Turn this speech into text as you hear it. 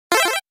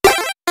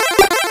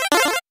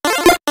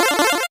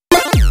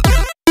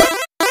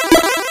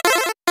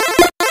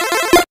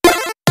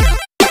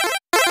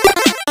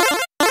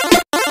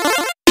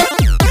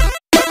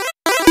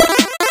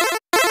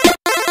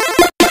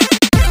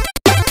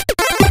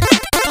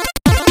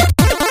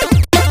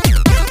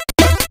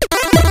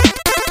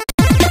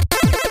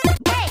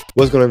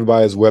What's going on,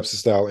 everybody? It's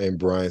WebsterStyle and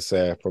Brian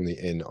Sapph from the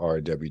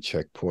NRW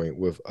Checkpoint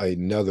with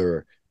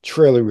another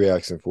trailer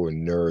reaction for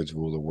Nerds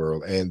Rule the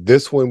World. And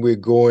this one, we're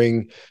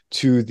going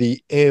to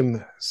the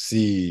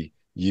MCU.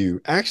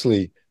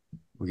 Actually,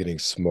 we're getting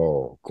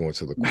small, going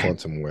to the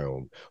quantum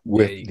realm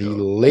with the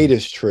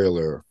latest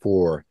trailer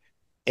for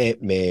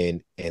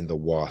Ant-Man and the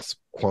Wasp,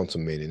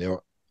 Quantumania.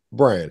 Now,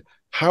 Brian,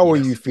 how are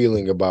you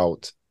feeling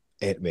about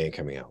Ant-Man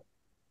coming out?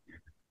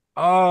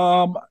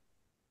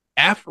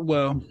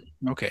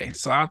 Okay,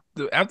 so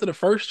after the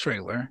first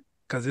trailer,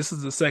 because this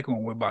is the second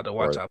one we're about to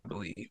watch, right, I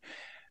believe,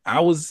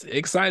 I was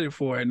excited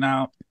for it.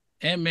 Now,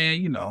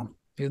 Ant-Man,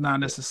 he's not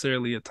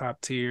necessarily a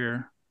top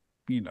tier,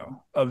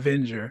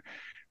 Avenger,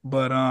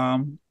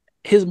 but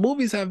his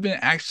movies have been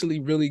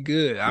actually really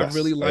good. Yes, I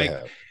really like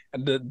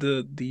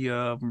the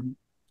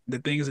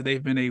things that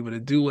they've been able to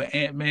do with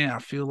Ant-Man. I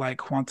feel like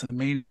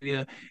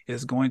Quantumania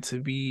is going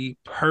to be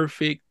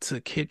perfect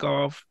to kick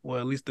off, or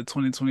at least the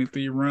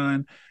 2023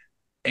 run.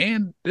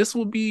 And this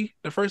will be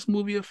the first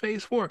movie of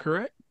Phase 4,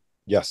 correct?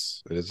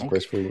 Yes, it is the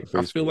first movie of Phase 4.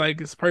 I feel like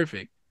it's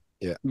perfect.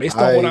 Yeah. Based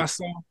on what I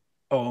saw.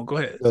 Oh, go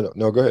ahead.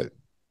 No, go ahead.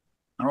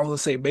 I was going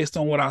to say, based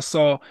on what I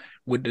saw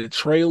with the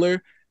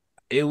trailer,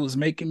 it was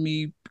making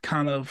me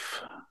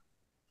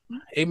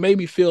it made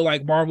me feel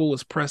like Marvel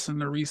was pressing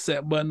the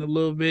reset button a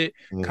little bit,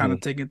 kind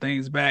of taking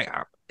things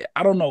back.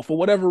 I don't know. For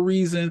whatever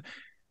reason,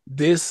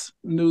 this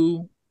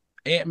new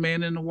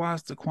Ant-Man and the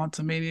Wasp, the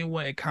Quantumania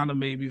one, it kind of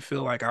made me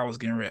feel like I was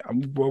getting ready.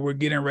 We're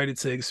getting ready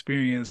to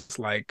experience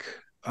like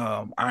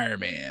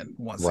Iron Man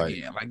once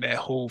again, like that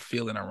whole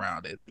feeling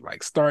around it,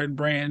 like starting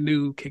brand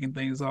new, kicking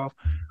things off.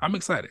 I'm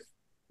excited.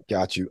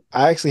 Got you.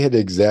 I actually had the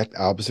exact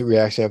opposite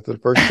reaction after the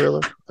first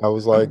trailer. I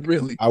was like,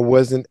 really? I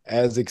wasn't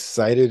as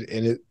excited,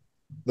 and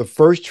the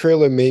first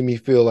trailer made me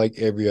feel like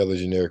every other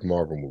generic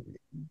Marvel movie,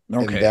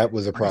 and that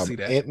was a problem.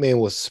 Ant-Man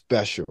was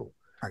special.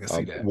 I can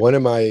see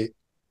that.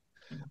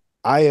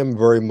 I am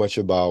very much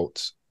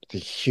about the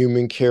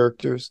human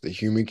characters, the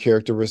human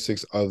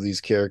characteristics of these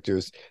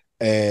characters.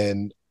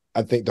 And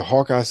I think the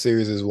Hawkeye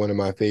series is one of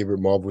my favorite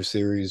Marvel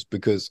series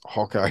because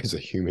Hawkeye is a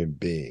human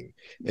being.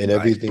 And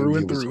everything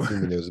he was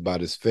human, it was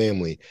about his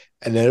family.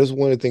 And that is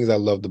one of the things I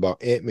loved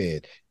about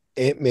Ant-Man.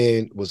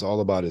 Ant-Man was all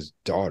about his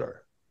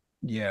daughter.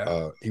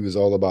 Yeah. He was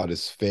all about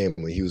his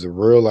family. He was a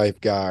real life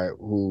guy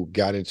who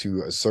got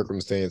into a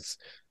circumstance,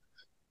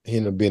 he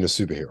ended up being a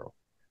superhero.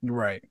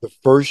 Right. The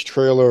first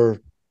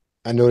trailer,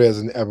 I know there's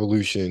an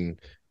evolution,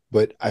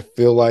 but I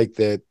feel like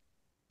that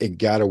it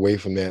got away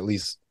from that, at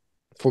least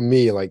for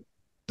me. Like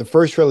the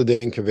first trailer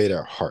didn't convey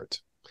their heart.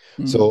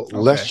 So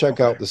let's check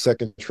out the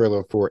second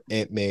trailer for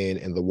Ant-Man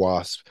and the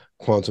Wasp,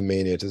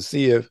 Quantumania, to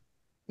see if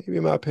maybe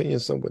my opinion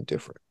is somewhat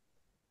different.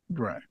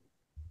 Right.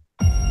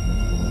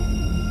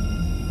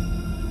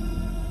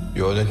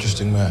 You're an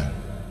interesting man,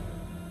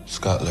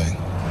 Scott Lang.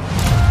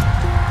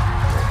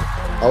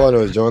 All I know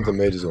is Jonathan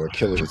Majors going to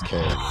kill his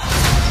can.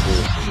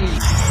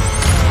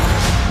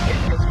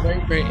 It's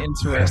very, very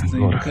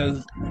interesting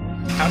because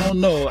I don't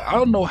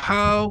know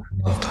how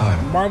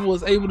Marvel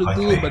was able to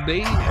do it, but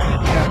they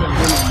haven't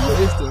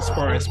really missed as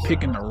far as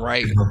picking the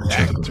right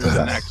actors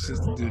and actresses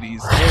to do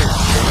these characters.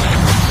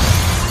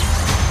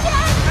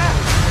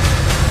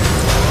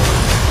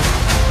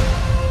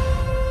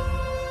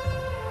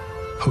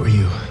 Who are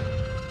you?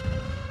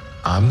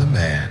 I'm the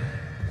man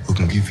who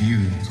can give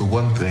you the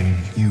one thing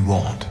you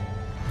want.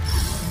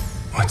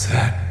 What's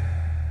that?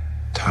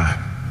 Time.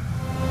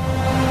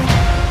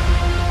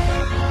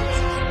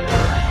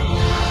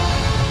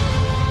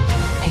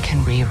 It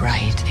can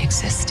rewrite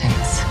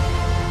existence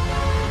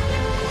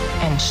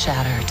and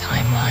shatter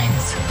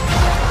timelines.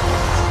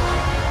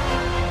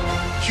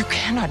 You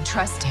cannot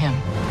trust him.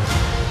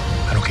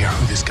 I don't care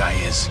who this guy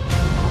is.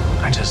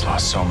 I just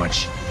lost so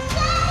much.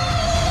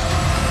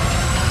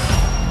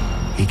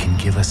 He can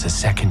give us a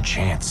second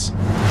chance.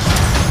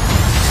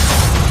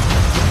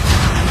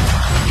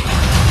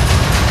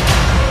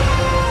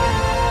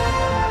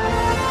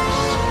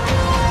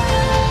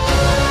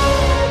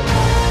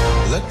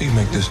 Let me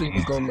make this.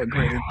 He's gonna look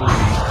great in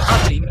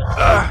 3D.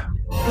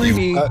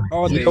 3D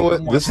all day. You know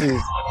what? This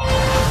is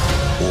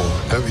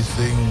for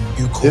everything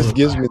you call. This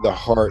gives me the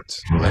heart.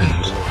 This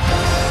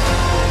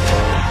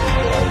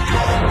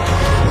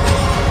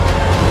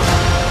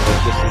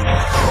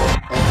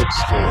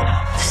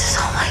is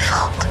all my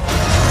fault.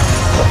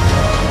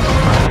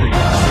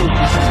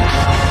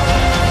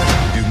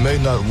 You may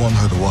not want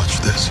her to watch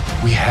this.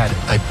 We had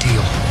a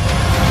deal.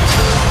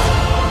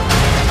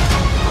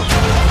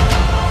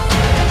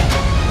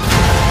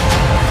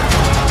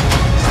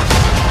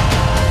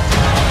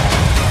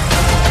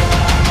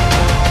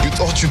 You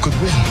thought you could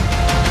win.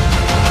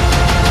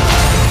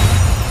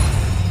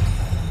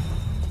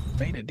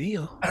 Made a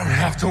deal. I don't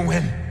have to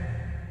win.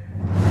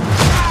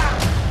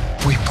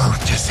 We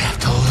both just have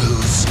to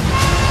lose.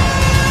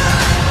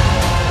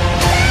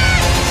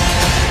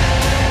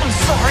 I'm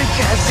sorry,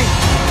 Cassie.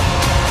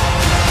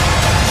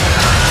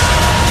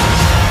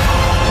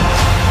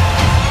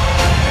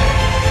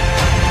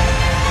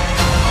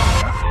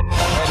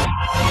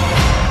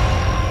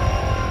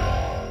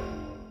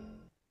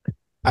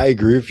 I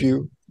agree with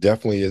you.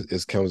 Definitely,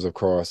 it comes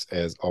across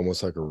as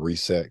almost like a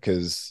reset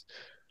because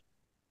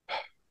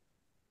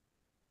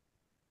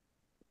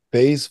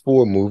Phase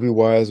 4 movie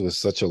wise was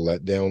such a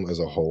letdown as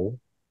a whole.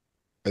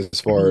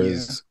 As far Yeah.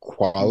 as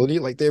quality,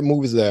 like there are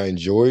movies that I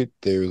enjoyed.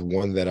 There's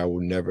one that I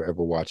will never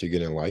ever watch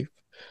again in life.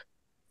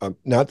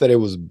 Not that it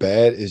was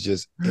bad. It's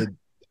just it.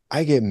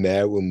 I get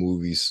mad when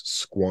movies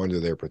squander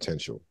their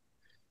potential.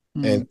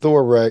 And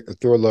Thor: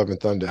 Love and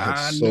Thunder had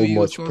I knew so you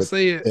was much gonna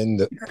say it. in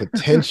the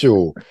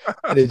potential,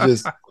 and it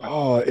just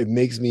it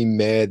makes me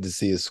mad to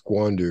see it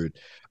squandered.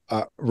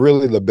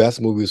 Really, the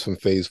best movies from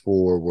Phase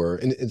 4 were,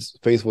 and it's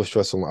Phase 4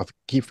 stressful. I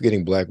keep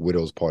forgetting Black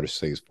Widow's part of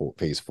Phase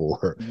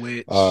 4.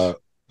 Which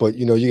But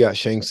you got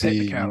Shang-Chi,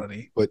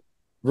 technicality. but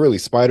really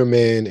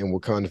Spider-Man and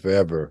Wakanda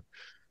Forever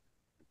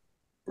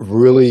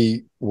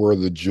really were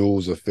the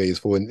jewels of Phase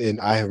 4.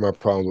 And I have my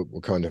problem with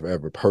Wakanda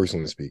Forever,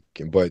 personally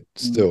speaking, but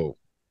still,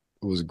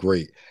 it was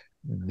great.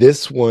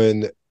 This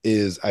one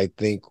is, I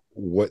think,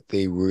 what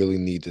they really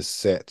need to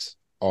set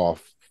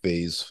off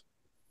Phase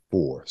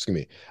 4. Excuse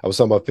me. I was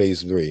talking about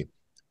Phase 3.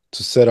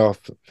 To set off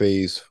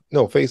Phase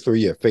 3,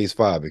 yeah, Phase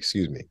 5,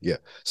 excuse me. Yeah.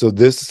 So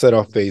this to set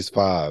off Phase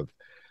 5,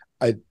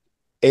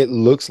 it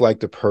looks like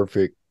the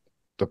perfect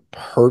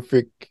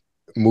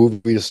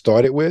movie to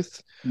start it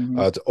with,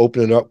 to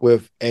open it up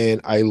with.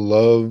 And I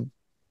love,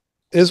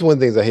 this is one of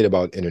the things I hate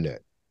about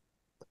internet.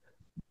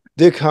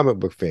 They're comic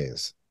book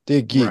fans.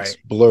 They're geeks,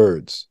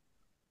 blurs.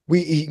 We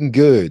eating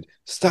good.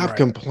 Stop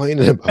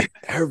complaining about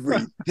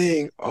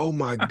everything. Oh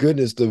my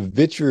goodness. The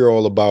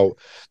vitriol about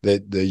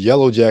that the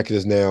Yellow Jacket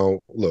is now,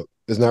 look,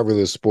 it's not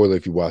really a spoiler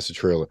if you watch the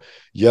trailer.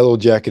 Yellow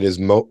Jacket is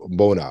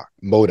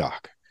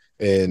MODOK.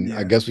 And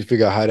I guess we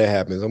figure out how that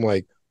happens. I'm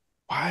like,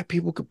 why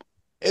people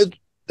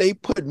they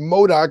put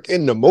MODOK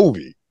in the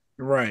movie.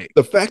 Right.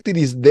 The fact that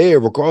he's there,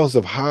 regardless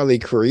of how they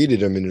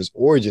created him and his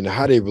origin,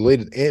 how they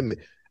related him,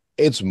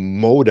 it's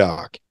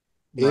MODOK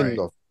in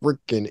the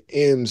freaking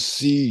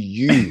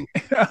MCU.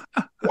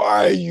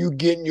 Why are you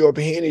getting your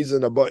panties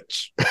in a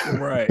bunch?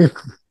 Right.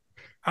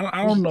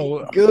 I don't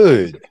know.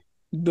 Good.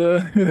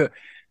 The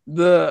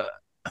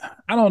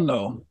I don't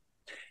know.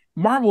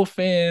 Marvel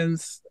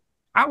fans,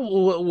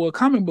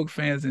 comic book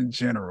fans in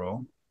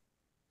general,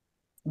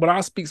 but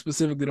I'll speak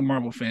specifically to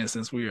Marvel fans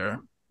since we are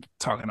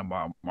talking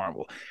about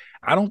Marvel.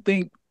 I don't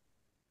think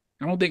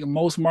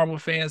most Marvel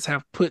fans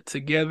have put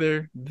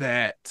together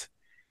that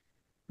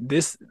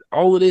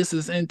all of this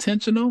is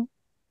intentional.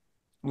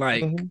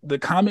 Like the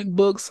comic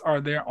books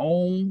are their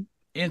own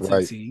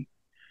entity.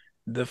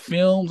 The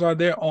films are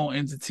their own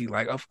entity.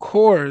 Like, of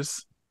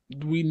course,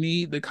 we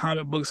need the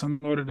comic books in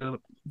order to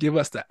give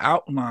us the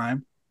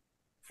outline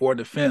for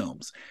the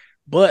films.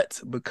 But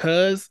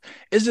because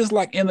it's just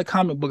like in the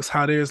comic books,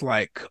 how there's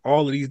like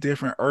all of these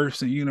different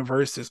Earths and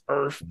universes,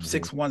 Earth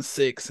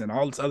 616 and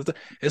all this other stuff.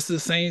 It's the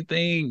same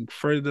thing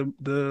for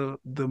the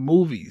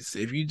movies.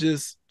 If you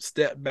just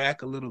step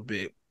back a little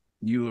bit,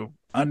 you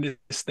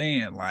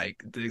understand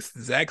like the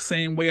exact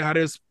same way how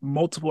there's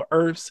multiple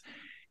Earths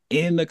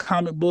in the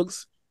comic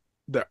books.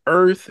 The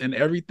Earth and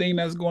everything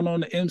that's going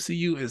on in the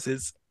MCU is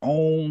its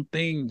own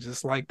thing,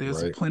 just like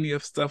there's plenty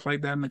of stuff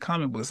like that in the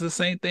comic books. It's the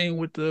same thing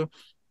with the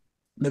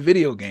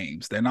video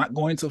games. They're not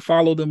going to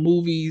follow the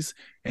movies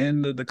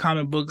and the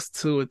comic books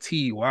to a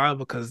T. Why?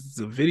 Because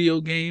the video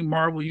game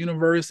Marvel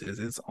universe is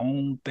its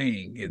own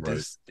thing.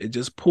 It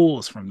just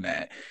pulls from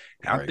that.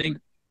 I think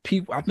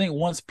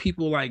once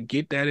people like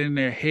get that in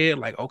their head,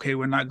 like, okay,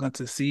 we're not going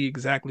to see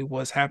exactly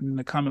what's happening in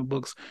the comic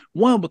books.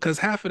 One, because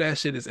half of that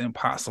shit is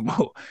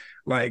impossible.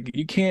 Like,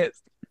 you can't,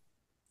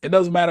 it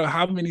doesn't matter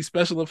how many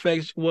special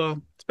effects.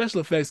 Well, special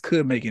effects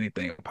could make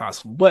anything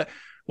possible, but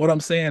what I'm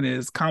saying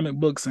is comic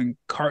books and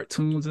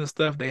cartoons and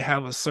stuff, they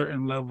have a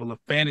certain level of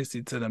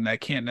fantasy to them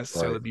that can't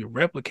necessarily be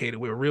replicated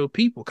with real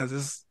people,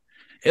 because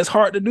it's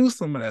hard to do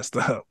some of that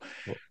stuff.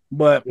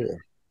 But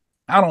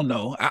I don't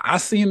know. I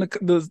seen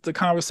the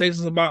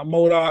conversations about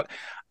MODOK.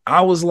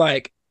 I was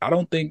like, I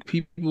don't think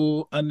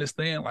people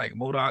understand like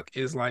MODOK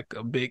is like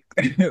a big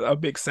a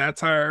big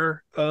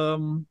satire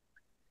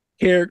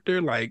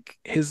character. Like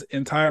he's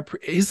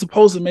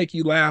supposed to make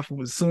you laugh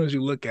as soon as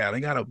you look at him.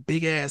 He got a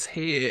big ass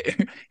head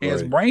and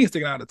his brain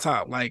sticking out the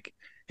top. Like,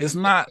 it's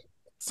not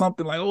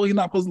something like, oh, he's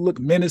not supposed to look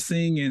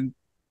menacing and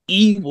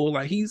evil.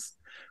 Like, he's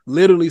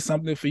literally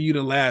something for you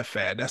to laugh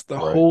at. That's the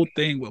whole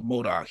thing with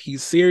MODOK.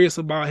 He's serious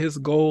about his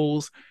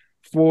goals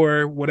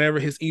for whatever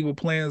his evil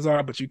plans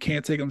are, but you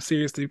can't take him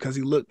seriously because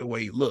he looked the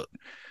way he looked.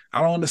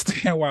 I don't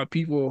understand why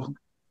people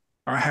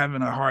are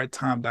having a hard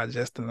time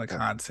digesting the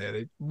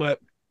content, but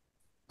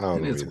I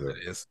don't know either.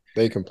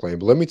 They complain.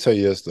 But let me tell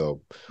you this,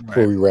 though,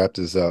 before we wrap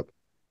this up.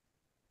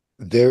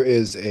 There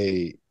is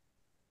a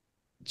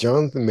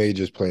Jonathan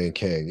Majors playing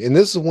Kang. And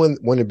this is one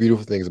of the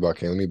beautiful things about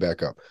Kang. Let me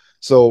back up.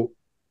 So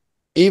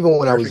even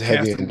when I was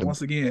heavy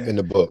in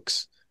the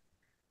books,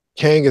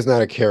 Kang is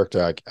not a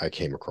character I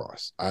came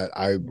across.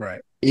 I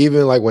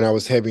even like when I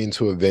was heavy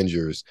into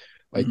Avengers,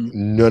 Like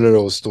none of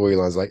those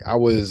storylines. Like I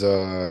was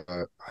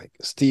like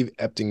Steve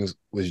Epting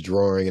was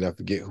drawing, and I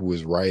forget who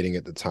was writing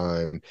at the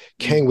time.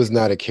 Kang was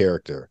not a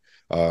character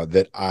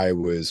that I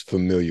was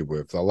familiar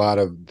with. A lot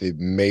of the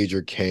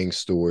major Kang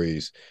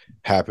stories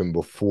happened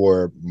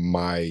before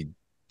my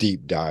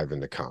deep dive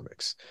into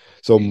comics.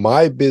 So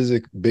my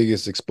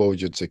biggest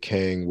exposure to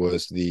Kang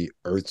was the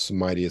Earth's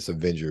Mightiest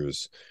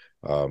Avengers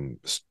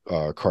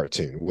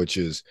cartoon, which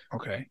is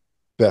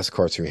best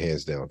cartoon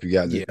hands down. If you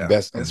got the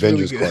best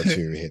Avengers really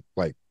cartoon,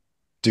 like,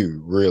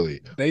 dude,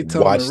 really, they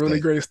told a really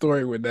great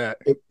story with that.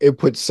 It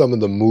puts some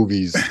of the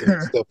movies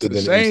and stuff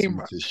to shame.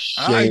 To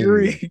shame. I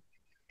agree.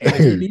 And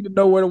if you need to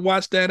know where to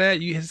watch that at,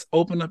 you just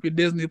open up your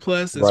Disney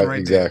Plus. It's right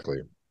exactly.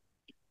 there.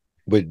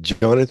 But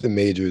Jonathan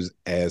Majors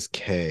as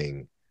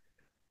Kang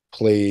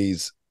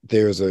plays.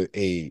 There's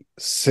a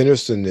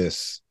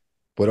sinisternness,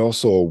 but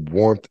also a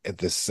warmth at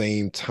the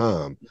same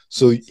time.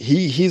 So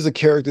he's a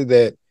character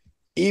that,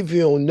 if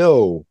you don't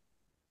know,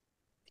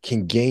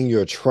 can gain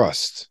your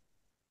trust,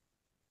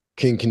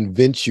 can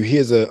convince you. He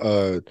is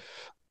a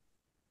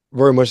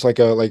very much like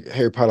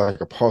Harry Potter,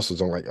 like Apostle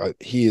Zone.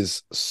 He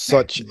is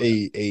such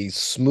a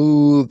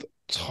smooth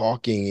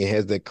talking. He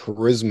has that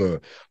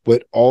charisma,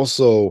 but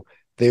also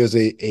there's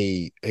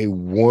a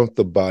warmth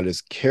about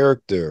his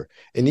character,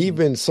 and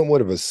even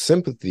somewhat of a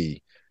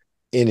sympathy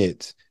in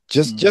it.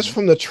 Just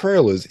from the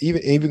trailers,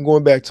 even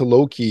going back to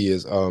Loki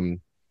is I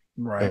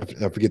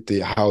forget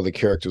how the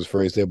character was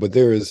phrased there, but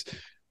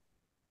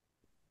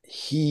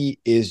he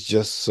is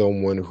just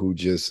someone who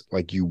just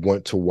like you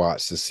want to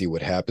watch to see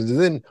what happens. And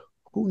then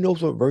who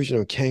knows what version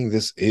of Kang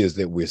this is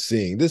that we're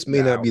seeing. This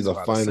may not be the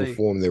final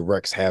form that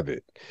Rex have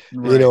it.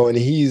 You know, and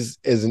he's,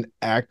 as an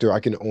actor, I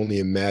can only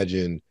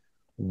imagine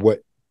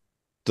what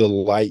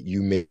delight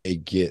you may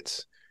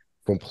get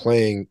from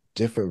playing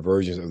different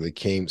versions of the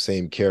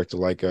same character,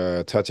 like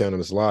Tatiana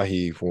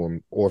Maslahi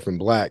from Orphan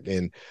Black,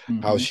 and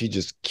how she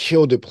just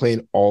killed it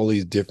playing all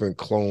these different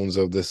clones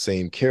of the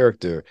same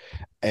character.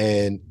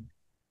 And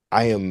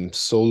I am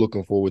so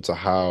looking forward to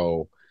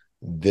how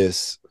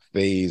this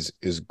phase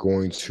is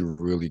going to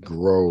really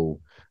grow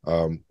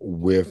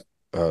with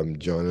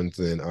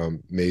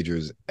Jonathan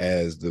Majors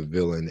as the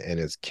villain and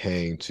as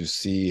Kang, to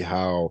see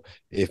how,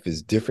 if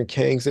it's different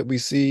Kangs that we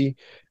see,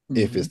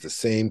 if it's the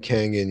same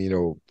Kang, and, you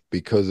know,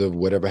 because of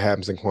whatever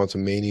happens in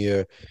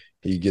Quantumania,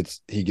 he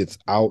gets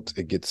out.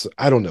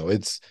 I don't know.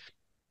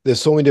 There's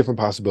so many different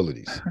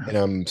possibilities, and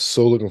I'm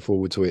so looking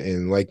forward to it.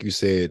 And like you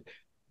said,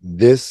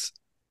 this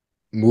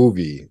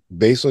movie,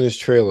 based on this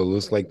trailer,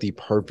 looks like the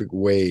perfect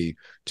way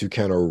to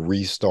kind of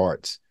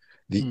restart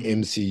the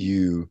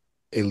MCU,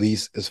 at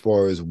least as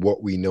far as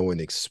what we know and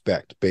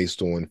expect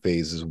based on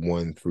phases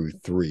 1 through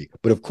 3.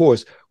 But of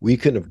course, we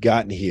couldn't have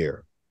gotten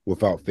here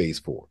without phase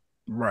 4.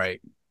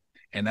 Right.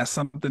 And that's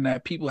something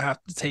that people have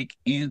to take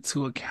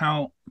into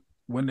account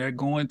when they're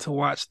going to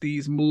watch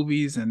these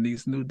movies and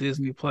these new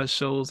Disney Plus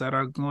shows that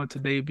are going to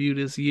debut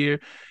this year.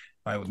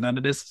 Like, none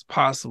of this is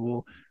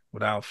possible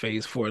without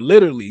phase 4.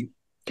 Literally,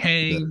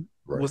 Kang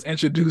was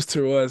introduced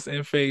to us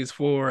in phase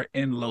 4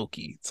 in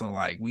Loki. So,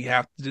 like, we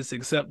have to just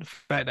accept the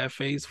fact that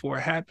phase 4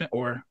 happened,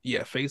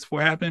 phase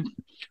 4 happened,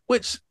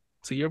 which,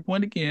 to your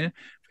point again,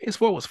 phase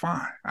 4 was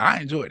fine.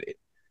 I enjoyed it.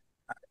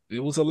 It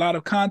was a lot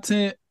of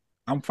content.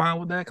 I'm fine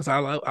with that because I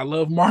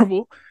love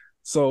Marvel.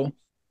 So,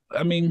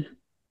 I mean,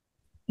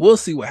 we'll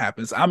see what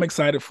happens. I'm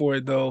excited for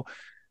it, though.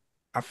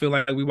 I feel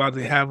like we're about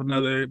to have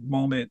another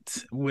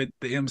moment with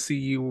the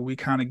MCU where we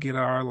kind of get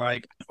our,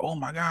 like, oh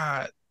my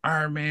God,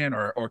 Iron Man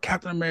or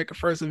Captain America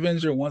First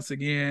Avenger once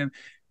again.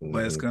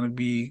 But it's going to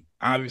be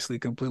obviously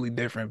completely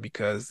different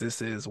because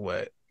this is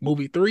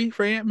movie 3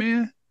 for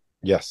Ant-Man?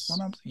 Yes.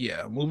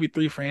 Yeah, movie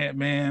 3 for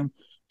Ant-Man.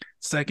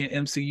 Second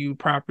MCU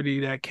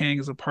property that Kang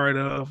is a part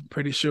of.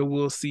 Pretty sure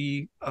we'll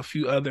see a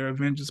few other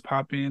Avengers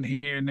pop in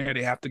here and there.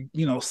 They have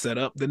to, set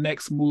up the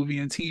next movie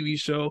and TV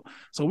show.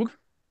 So we're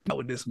going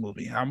with this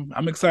movie.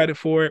 I'm excited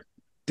for it.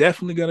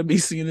 Definitely going to be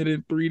seeing it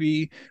in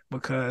 3D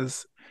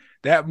because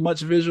that much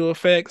visual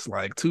effects,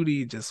 like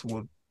 2D, just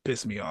will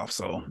piss me off.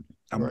 So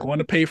I'm going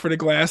to pay for the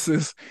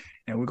glasses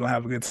and we're going to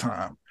have a good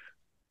time.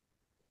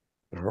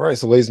 All right,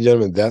 so ladies and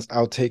gentlemen, that's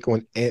our take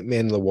on Ant-Man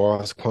and the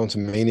Wasp: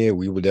 Quantumania.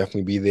 We will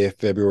definitely be there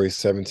February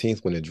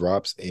 17th when it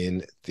drops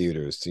in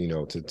theaters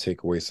to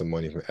take away some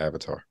money from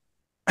Avatar.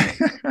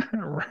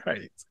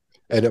 Right.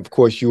 And of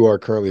course, you are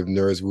currently of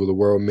Nerds Rule the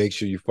World. Make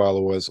sure you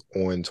follow us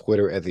on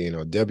Twitter at the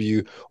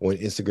NRW, on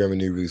Instagram and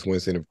New Release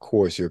Wednesday. And of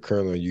course, you're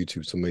currently on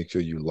YouTube, so make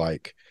sure you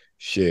like,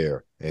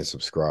 share, and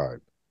subscribe.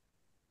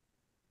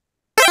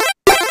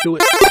 Do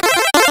it.